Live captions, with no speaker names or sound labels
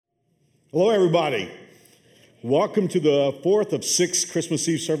Hello, everybody. Welcome to the fourth of 6 Christmas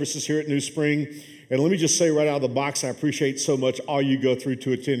Eve services here at New Spring. And let me just say right out of the box, I appreciate so much all you go through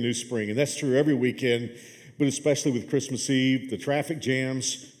to attend New Spring. And that's true every weekend, but especially with Christmas Eve, the traffic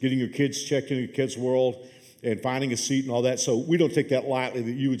jams, getting your kids checked into your kids' world, and finding a seat and all that. So we don't take that lightly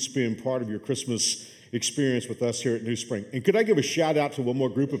that you would spend part of your Christmas experience with us here at New Spring. And could I give a shout out to one more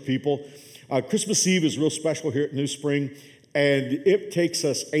group of people? Christmas Eve is real special here at New Spring. And it takes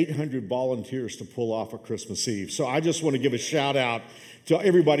us 800 volunteers to pull off a Christmas Eve. So I just want to give a shout out to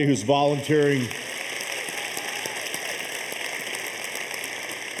everybody who's volunteering.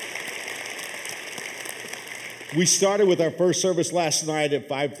 We started with our first service last night at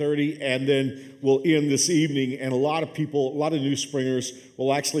 5:30, and then we'll end this evening. And a lot of people, a lot of New Springers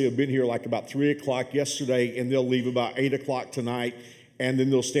will actually have been here like about 3 o'clock yesterday, and they'll leave about 8 o'clock tonight. And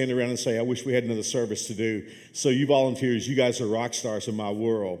then they'll stand around and say, I wish we had another service to do. So you volunteers, you guys are rock stars in my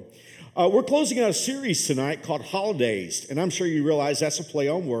world. We're closing out a series tonight called Holidays. And I'm sure you realize that's a play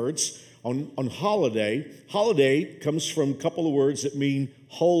on words on holiday. Holiday comes from a couple of words that mean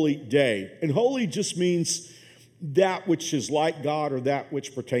holy day. And holy just means that which is like God or that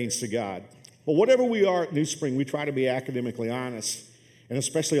which pertains to God. But whatever we are at New Spring, we try to be academically honest. And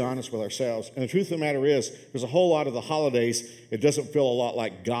especially honest with ourselves. And the truth of the matter is, there's a whole lot of the holidays, it doesn't feel a lot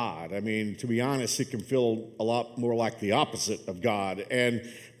like God. I mean, to be honest, it can feel a lot more like the opposite of God. And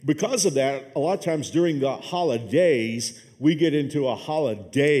because of that, a lot of times during the holidays, we get into a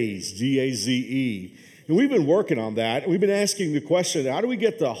holidaze, D-A-Z-E. And we've been working on that. We've been asking the question, how do we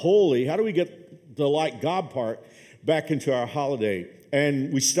get the holy, how do we get the like God part back into our holiday?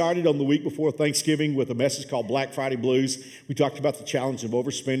 And we started on the week before Thanksgiving with a message called Black Friday Blues. We talked about the challenge of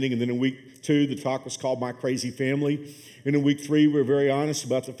overspending. And then in week 2, the talk was called My Crazy Family. And in week 3, we were very honest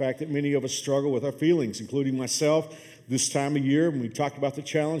about the fact that many of us struggle with our feelings, including myself, this time of year. And we talked about the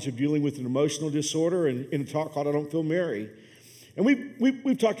challenge of dealing with an emotional disorder in a talk called I Don't Feel Merry. And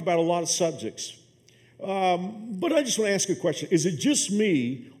we've talked about a lot of subjects. But I just want to ask you a question. Is it just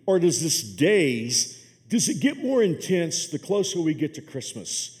me, or does it get more intense the closer we get to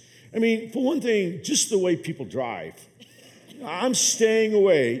Christmas? I mean, for one thing, just the way people drive. I'm staying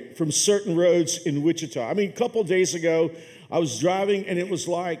away from certain roads in Wichita. I mean, a couple of days ago, I was driving, and it was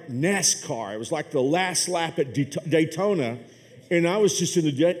like NASCAR. It was like the last lap at Daytona, and I was just in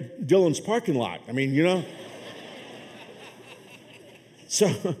the Dillon's parking lot. I mean, you know. So,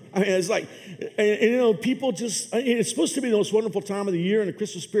 I mean, it's like, and you know, people just, it's supposed to be the most wonderful time of the year and the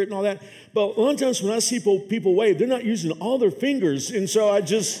Christmas spirit and all that. But a lot of times when I see people wave, they're not using all their fingers. And so I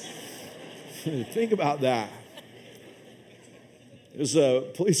just think about that. There's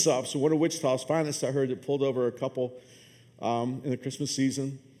a police officer, one of Wichita's finest, I heard, that pulled over a couple in the Christmas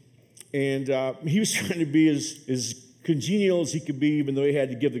season. And he was trying to be as congenial as he could be, even though he had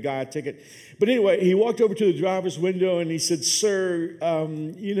to give the guy a ticket. But anyway, he walked over to the driver's window and he said, sir,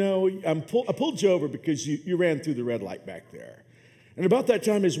 you know, I pulled you over because you ran through the red light back there. And about that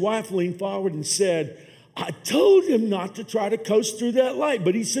time, his wife leaned forward and said, I told him not to try to coast through that light.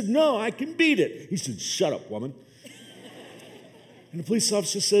 But he said, no, I can beat it. He said, shut up, woman. And the police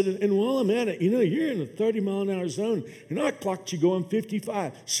officer said, and while I'm at it, you know, you're in a 30-mile-an-hour zone, and I clocked you going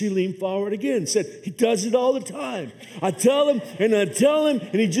 55. She leaned forward again and said, he does it all the time. I tell him, and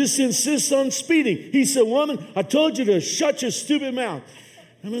he just insists on speeding. He said, woman, I told you to shut your stupid mouth.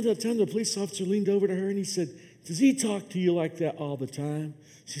 And at that time, the police officer leaned over to her, and he said, does he talk to you like that all the time?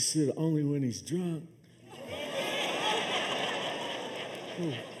 She said, only when he's drunk.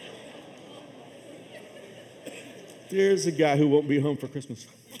 Oh. There's a guy who won't be home for Christmas.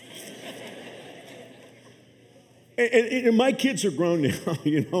 and my kids are grown now,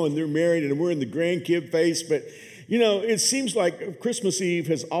 you know, and they're married, and we're in the grandkid phase. But, you know, it seems like Christmas Eve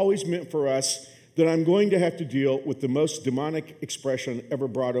has always meant for us that I'm going to have to deal with the most demonic expression ever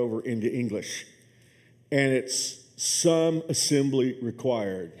brought over into English. And it's some assembly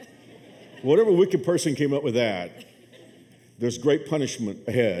required. Whatever wicked person came up with that, there's great punishment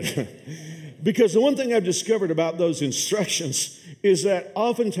ahead. Because the one thing I've discovered about those instructions is that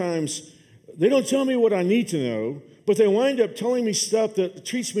oftentimes they don't tell me what I need to know, but they wind up telling me stuff that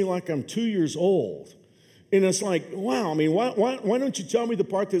treats me like I'm 2 years old. And it's like, wow, I mean, why don't you tell me the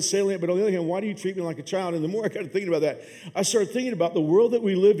part that's salient, but on the other hand, why do you treat me like a child? And the more I got to thinking about that, I started thinking about the world that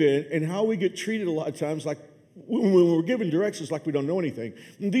we live in and how we get treated a lot of times like when we're given directions like we don't know anything.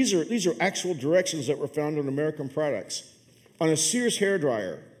 And these are actual directions that were found on American products. On a Sears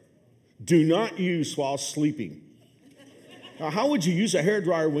hairdryer, do not use while sleeping. Now, how would you use a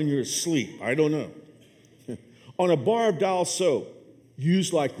hairdryer when you're asleep? I don't know. On a bar of Dial soap,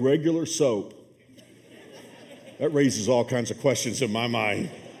 use like regular soap. That raises all kinds of questions in my mind.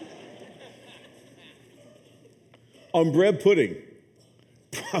 On bread pudding,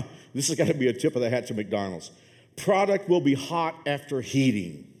 this has got to be a tip of the hat to McDonald's. Product will be hot after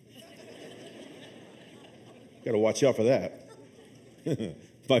heating. Got to watch out for that.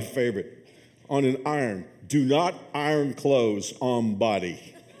 My favorite. On an iron, do not iron clothes on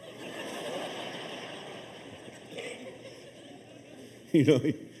body. You know,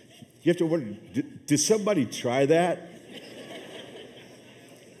 you have to wonder, did somebody try that?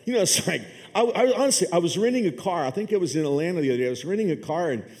 You know, it's like, honestly, I was renting a car. I think it was in Atlanta the other day. I was renting a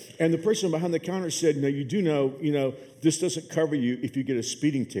car, and the person behind the counter said, "No, you do know, this doesn't cover you if you get a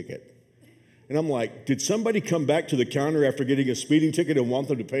speeding ticket." And I'm like, did somebody come back to the counter after getting a speeding ticket and want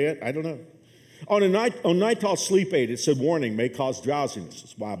them to pay it? I don't know. On Nital sleep aid, it said, warning, may cause drowsiness.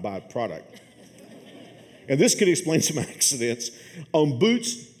 That's why I buy a product. And this could explain some accidents. On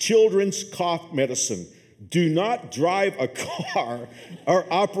Boots children's cough medicine, do not drive a car or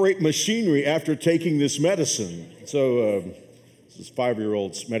operate machinery after taking this medicine. So this is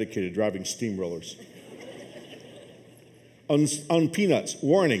 5-year-olds medicated driving steamrollers. On peanuts,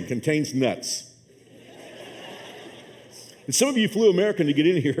 warning, contains nuts. And some of you flew American to get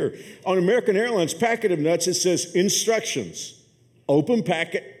in here. On American Airlines packet of nuts, it says instructions, open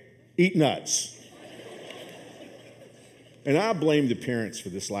packet, eat nuts. And I blame the parents for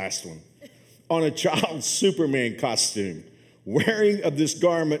this last one. On a child's Superman costume, wearing of this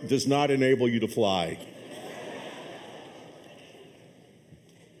garment does not enable you to fly.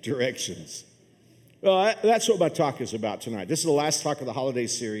 Directions. Well, that's what my talk is about tonight. This is the last talk of the holiday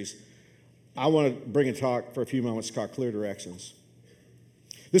series. I want to bring a talk for a few moments called Clear Directions.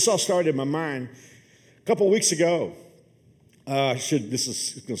 This all started in my mind a couple of weeks ago. This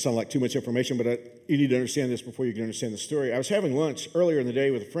is going to sound like too much information, but you need to understand this before you can understand the story. I was having lunch earlier in the day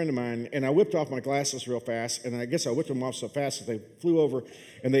with a friend of mine, and I whipped off my glasses real fast, and I guess I whipped them off so fast that they flew over,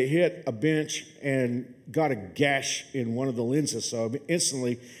 and they hit a bench and got a gash in one of the lenses. So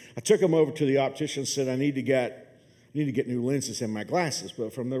instantly, I took them over to the optician and said, I need to get new lenses in my glasses.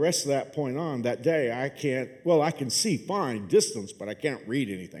 But from the rest of that point on, that day, I can see fine distance, but I can't read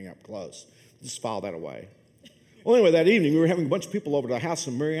anything up close. Just file that away. Well, anyway, that evening, we were having a bunch of people over to the house,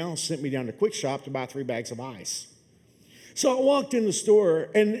 and Mary Ellen sent me down to Quick Shop to buy 3 bags of ice. So I walked in the store,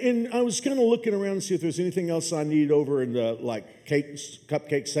 and I was kind of looking around to see if there's anything else I need over in the,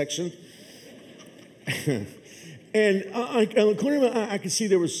 cupcake section. And I could see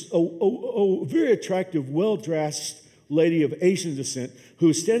there was a very attractive, well-dressed lady of Asian descent who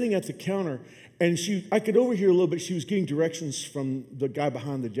was standing at the counter, and I could overhear a little bit. She was getting directions from the guy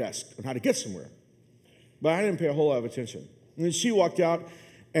behind the desk on how to get somewhere. But I didn't pay a whole lot of attention. And then she walked out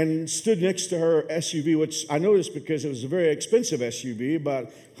and stood next to her SUV, which I noticed because it was a very expensive SUV, about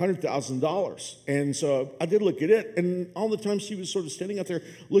 $100,000. And so I did look at it, and all the time she was sort of standing out there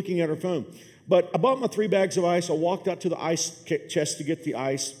looking at her phone. But I bought my 3 bags of ice. I walked out to the ice chest to get the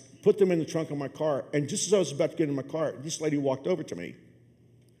ice, put them in the trunk of my car, and just as I was about to get in my car, this lady walked over to me.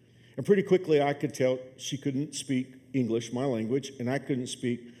 And pretty quickly I could tell she couldn't speak English, my language, and I couldn't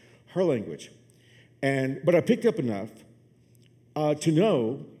speak her language. But I picked up enough to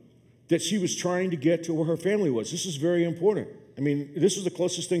know that she was trying to get to where her family was. This is very important. I mean, this was the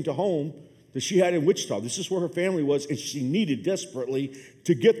closest thing to home that she had in Wichita. This is where her family was, and she needed desperately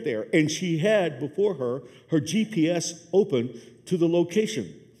to get there. And she had before her GPS open to the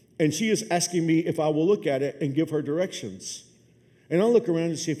location. And she is asking me if I will look at it and give her directions. And I'll look around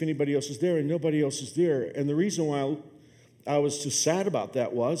to see if anybody else is there, and nobody else is there. And the reason why I was just sad about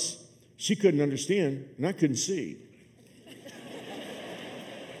that was she couldn't understand, and I couldn't see.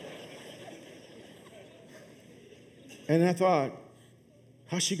 And I thought,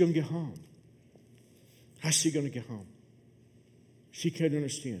 how's she going to get home? How's she going to get home? She couldn't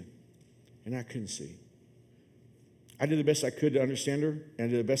understand, and I couldn't see. I did the best I could to understand her, and I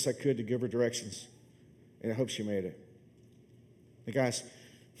did the best I could to give her directions, and I hope she made it. And guys,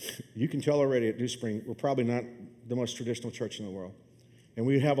 you can tell already at New Spring, we're probably not the most traditional church in the world. And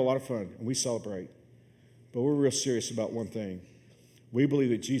we have a lot of fun, and we celebrate. But we're real serious about one thing. We believe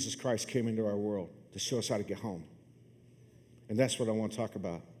that Jesus Christ came into our world to show us how to get home. And that's what I want to talk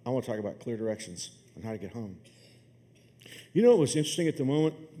about. I want to talk about clear directions on how to get home. You know what was interesting at the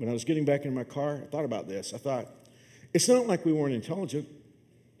moment when I was getting back in my car? I thought about this. I thought, it's not like we weren't intelligent.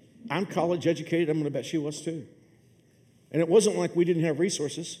 I'm college educated. I'm going to bet she was too. And it wasn't like we didn't have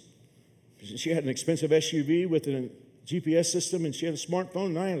resources. She had an expensive SUV with a GPS system, and she had a smartphone,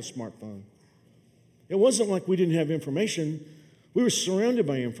 and I had a smartphone. It wasn't like we didn't have information. We were surrounded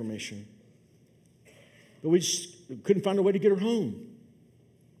by information. But we just couldn't find a way to get her home.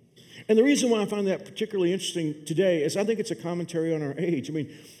 And the reason why I find that particularly interesting today is I think it's a commentary on our age. I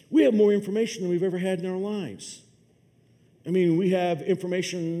mean, we have more information than we've ever had in our lives. I mean, we have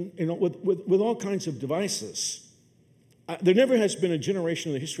information with all kinds of devices. There never has been a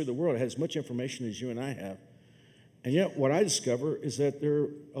generation in the history of the world that has as much information as you and I have. And yet, what I discover is that there are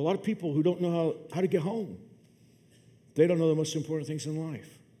a lot of people who don't know how to get home. They don't know the most important things in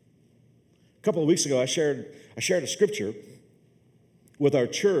life. A couple of weeks ago, I shared a scripture with our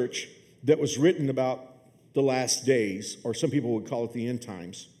church that was written about the last days, or some people would call it the end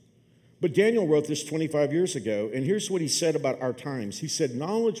times. But Daniel wrote this 25 years ago, and here's what he said about our times. He said,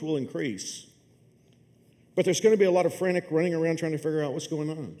 knowledge will increase, but there's going to be a lot of frantic running around trying to figure out what's going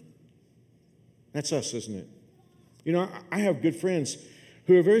on. That's us, isn't it? You know, I have good friends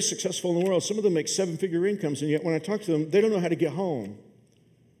who are very successful in the world. Some of them make seven-figure incomes, and yet when I talk to them, they don't know how to get home.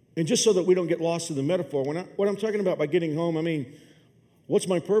 And just so that we don't get lost in the metaphor, what I'm talking about by getting home, I mean, what's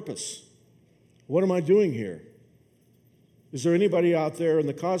my purpose? What am I doing here? Is there anybody out there in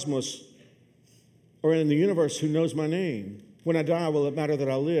the cosmos or in the universe who knows my name? When I die, will it matter that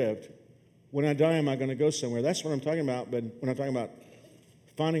I lived? When I die, am I going to go somewhere? That's what I'm talking about, but when I'm talking about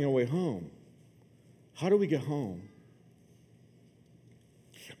finding our way home. How do we get home?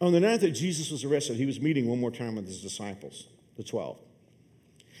 On the night that Jesus was arrested, he was meeting one more time with his disciples, the 12.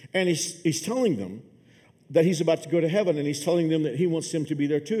 And he's telling them that he's about to go to heaven, and he's telling them that he wants them to be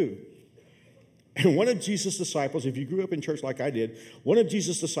there too. And one of Jesus' disciples, if you grew up in church like I did, one of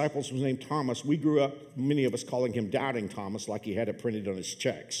Jesus' disciples was named Thomas. We grew up, many of us, calling him Doubting Thomas, like he had it printed on his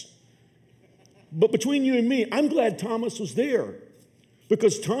checks. But between you and me, I'm glad Thomas was there,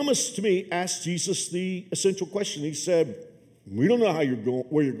 because Thomas, to me, asked Jesus the essential question. He said, we don't know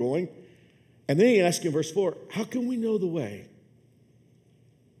where you're going. And then he asked in verse 4, how can we know the way?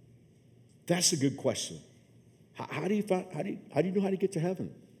 That's a good question. How do you know how to get to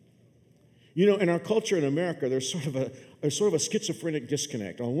heaven? You know, in our culture in America, there's sort of a schizophrenic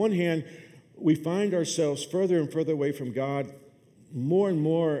disconnect. On one hand, we find ourselves further and further away from God. More and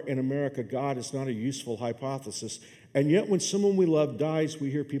more in America, God is not a useful hypothesis. And yet when someone we love dies, we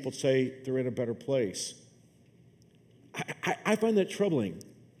hear people say they're in a better place. I find that troubling.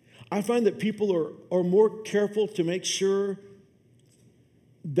 I find that people are more careful to make sure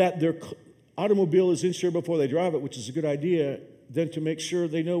that their automobile is insured before they drive it, which is a good idea, than to make sure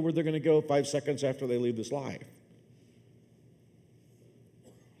they know where they're going to go 5 seconds after they leave this life.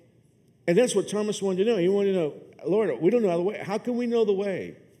 And that's what Thomas wanted to know. He wanted to know, Lord, we don't know the way. How can we know the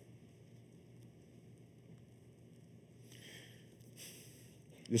way?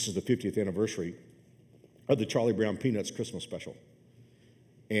 This is the 50th anniversary of the Charlie Brown Peanuts Christmas special.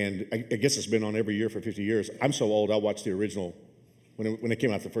 And I guess it's been on every year for 50 years. I'm so old, I watched the original when it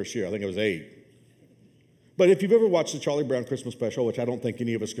came out the first year. I think I was 8. But if you've ever watched the Charlie Brown Christmas special, which I don't think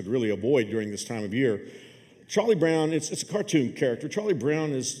any of us could really avoid during this time of year, Charlie Brown, it's a cartoon character. Charlie Brown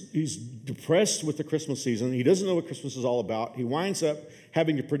he's depressed with the Christmas season. He doesn't know what Christmas is all about. He winds up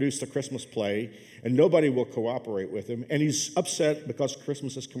having to produce the Christmas play, and nobody will cooperate with him. And he's upset because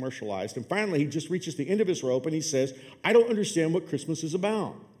Christmas is commercialized. And finally, he just reaches the end of his rope, and he says, I don't understand what Christmas is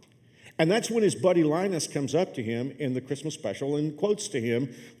about. And that's when his buddy Linus comes up to him in the Christmas special and quotes to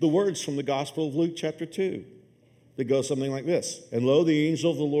him the words from the Gospel of Luke chapter 2. That goes something like this. And lo, the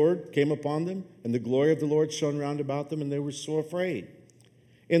angel of the Lord came upon them, and the glory of the Lord shone round about them, and they were so afraid.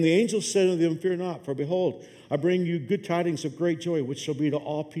 And the angel said unto them, fear not, for behold, I bring you good tidings of great joy, which shall be to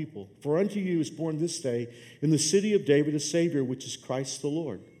all people. For unto you is born this day in the city of David a Savior, which is Christ the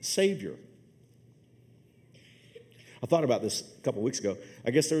Lord. Savior. I thought about this a couple weeks ago.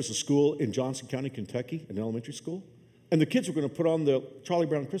 I guess there was a school in Johnson County, Kentucky, an elementary school, and the kids were going to put on the Charlie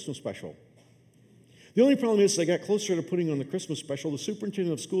Brown Christmas special. The only problem is they got closer to putting on the Christmas special. The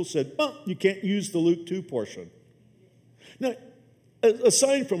superintendent of schools said, you can't use the Luke 2 portion. Now,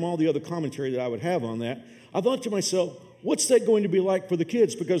 aside from all the other commentary that I would have on that, I thought to myself, what's that going to be like for the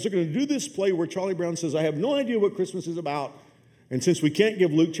kids? Because they're going to do this play where Charlie Brown says, I have no idea what Christmas is about, and since we can't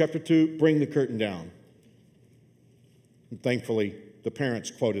give Luke chapter 2, bring the curtain down. And thankfully, the parents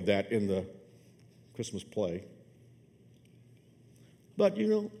quoted that in the Christmas play. But, you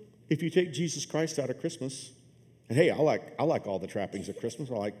know, if you take Jesus Christ out of Christmas, and hey, I like all the trappings of Christmas.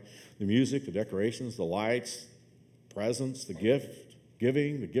 I like the music, the decorations, the lights, presents, the gift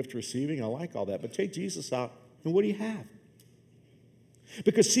giving, the gift receiving. I like all that. But take Jesus out, and what do you have?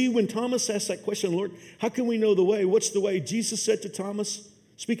 Because see, when Thomas asked that question, Lord, how can we know the way? What's the way? Jesus said to Thomas,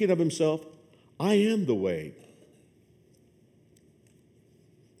 speaking of himself, I am the way.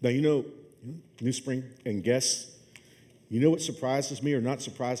 Now, you know, New Spring and guests, you know what surprises me, or not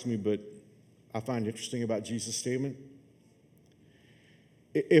surprises me, but I find interesting about Jesus' statement?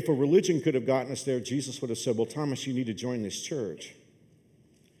 If a religion could have gotten us there, Jesus would have said, well, Thomas, you need to join this church.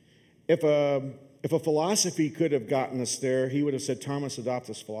 If a If a philosophy could have gotten us there, he would have said, Thomas, adopt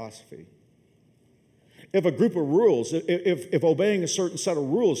this philosophy. If a group of rules, if obeying a certain set of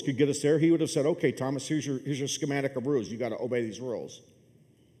rules could get us there, he would have said, okay, Thomas, here's your schematic of rules. You got to obey these rules.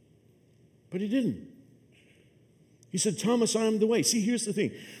 But he didn't. He said, Thomas, I am the way. See, here's the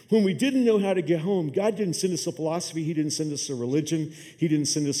thing. When we didn't know how to get home, God didn't send us a philosophy. He didn't send us a religion. He didn't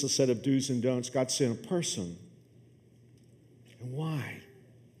send us a set of do's and don'ts. God sent a person. And why?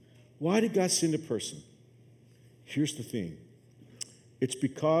 Why did God send a person? Here's the thing. It's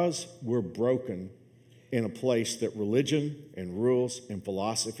because we're broken in a place that religion and rules and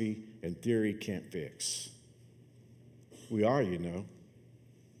philosophy and theory can't fix. We are, you know.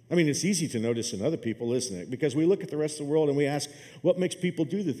 I mean, it's easy to notice in other people, isn't it? Because we look at the rest of the world and we ask, what makes people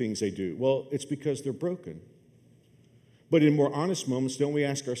do the things they do? Well, it's because they're broken. But in more honest moments, don't we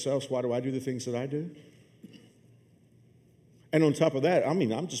ask ourselves, why do I do the things that I do? And on top of that, I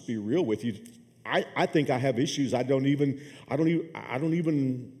mean, I'm just be real with you. I think I have issues I don't even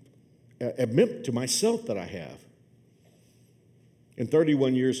admit to myself that I have. In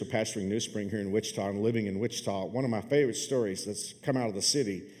 31 years of pastoring New Spring here in Wichita and living in Wichita, one of my favorite stories that's come out of the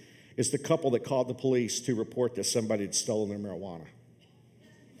city is the couple that called the police to report that somebody had stolen their marijuana.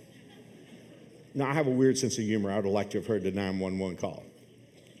 Now, I have a weird sense of humor. I would have liked to have heard the 911 call.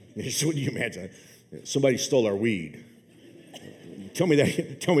 So what do you imagine? Somebody stole our weed. Tell me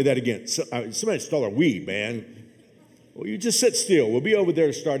that again. Somebody stole our weed, man. Well, you just sit still. We'll be over there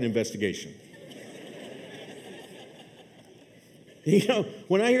to start an investigation. You know,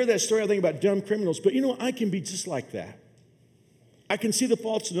 when I hear that story, I think about dumb criminals. But, you know, I can be just like that. I can see the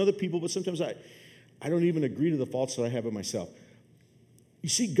faults in other people, but sometimes I don't even agree to the faults that I have in myself. You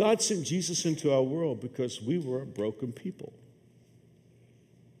see, God sent Jesus into our world because we were a broken people.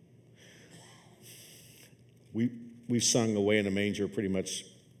 We've sung Away in a Manger pretty much,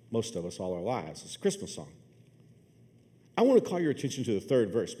 most of us, all our lives. It's a Christmas song. I want to call your attention to the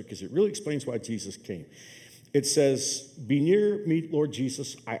third verse because it really explains why Jesus came. It says, be near me, Lord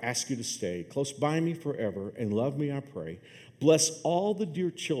Jesus, I ask you to stay. Close by me forever and love me, I pray. Bless all the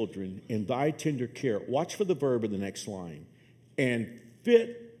dear children in thy tender care. Watch for the verb in the next line. And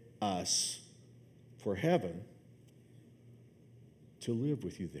fit us for heaven to live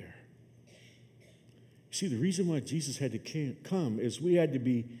with you there. See, the reason why Jesus had to come is we had to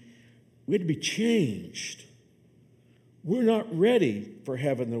be changed. We're not ready for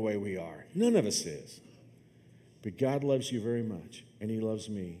heaven the way we are. None of us is. But God loves you very much, and he loves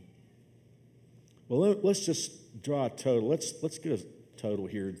me. Well, let's just draw a total. Let's get a total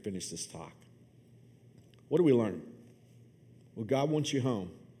here and finish this talk. What do we learn? Well, God wants you home.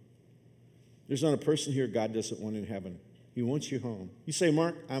 There's not a person here God doesn't want in heaven. He wants you home. You say,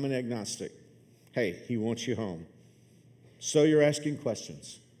 Mark, I'm an agnostic. Hey, he wants you home. So you're asking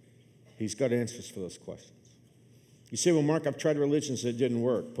questions. He's got answers for those questions. You say, well, Mark, I've tried religions that didn't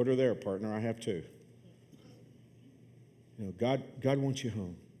work. Put her there, partner. I have too. You know, God wants you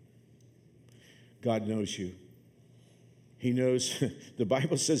home. God knows you. He knows, the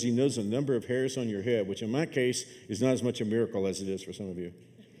Bible says he knows the number of hairs on your head, which in my case is not as much a miracle as it is for some of you.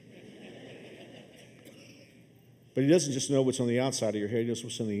 But he doesn't just know what's on the outside of your head, he knows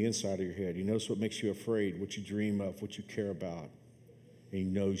what's on the inside of your head. He knows what makes you afraid, what you dream of, what you care about. And he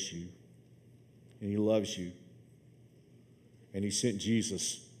knows you. And he loves you. And he sent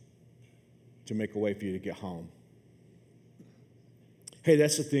Jesus to make a way for you to get home. Hey,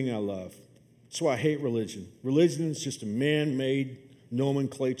 that's the thing I love. That's why I hate religion. Religion is just a man-made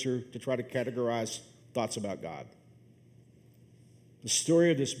nomenclature to try to categorize thoughts about God. The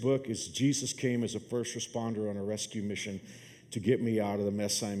story of this book is Jesus came as a first responder on a rescue mission to get me out of the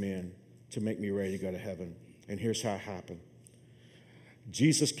mess I'm in, to make me ready to go to heaven. And here's how it happened.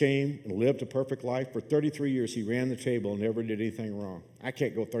 Jesus came and lived a perfect life. For 33 years, he ran the table and never did anything wrong. I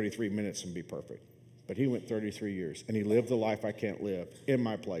can't go 33 minutes and be perfect. But he went 33 years, and he lived the life I can't live in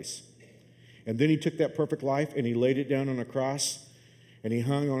my place. And then he took that perfect life, and he laid it down on a cross, and he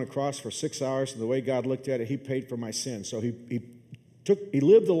hung on a cross for 6 hours, and the way God looked at it, he paid for my sin. So he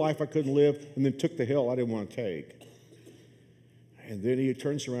lived the life I couldn't live, and then took the hill I didn't want to take. And then he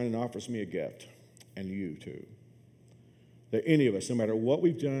turns around and offers me a gift, and you too. That any of us, no matter what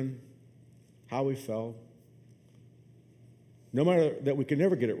we've done, how we felt, no matter that we can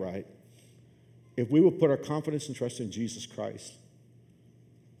never get it right, if we will put our confidence and trust in Jesus Christ,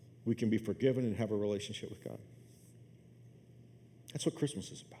 we can be forgiven and have a relationship with God. That's what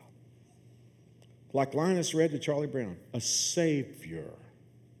Christmas is about. Like Linus read to Charlie Brown, a Savior,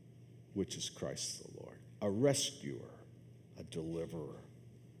 which is Christ the Lord, a rescuer, a deliverer.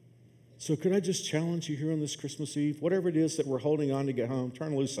 So could I just challenge you here on this Christmas Eve? Whatever it is that we're holding on to get home,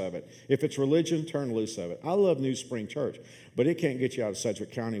 turn loose of it. If it's religion, turn loose of it. I love New Spring Church, but it can't get you out of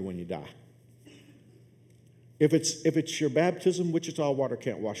Sedgwick County when you die. If it's your baptism, Wichita Water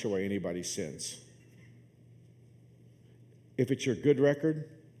can't wash away anybody's sins. If it's your good record,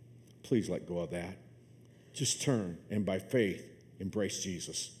 please let go of that. Just turn and by faith embrace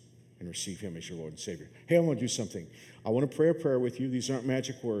Jesus and receive him as your Lord and Savior. Hey, I want to do something. I want to pray a prayer with you. These aren't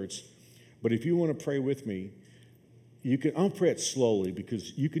magic words. But if you want to pray with me, I'll pray it slowly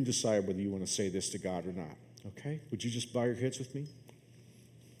because you can decide whether you want to say this to God or not. Okay? Would you just bow your heads with me?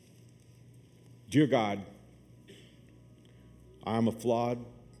 Dear God, I'm a flawed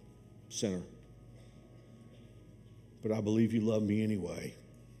sinner, but I believe you love me anyway.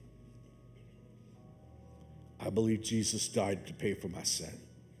 I believe Jesus died to pay for my sin.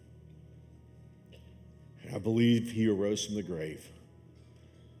 And I believe he arose from the grave.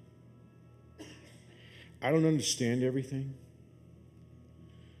 I don't understand everything,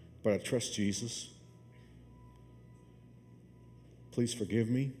 but I trust Jesus. Please forgive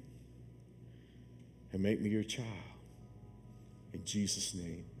me and make me your child. In Jesus'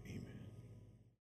 name.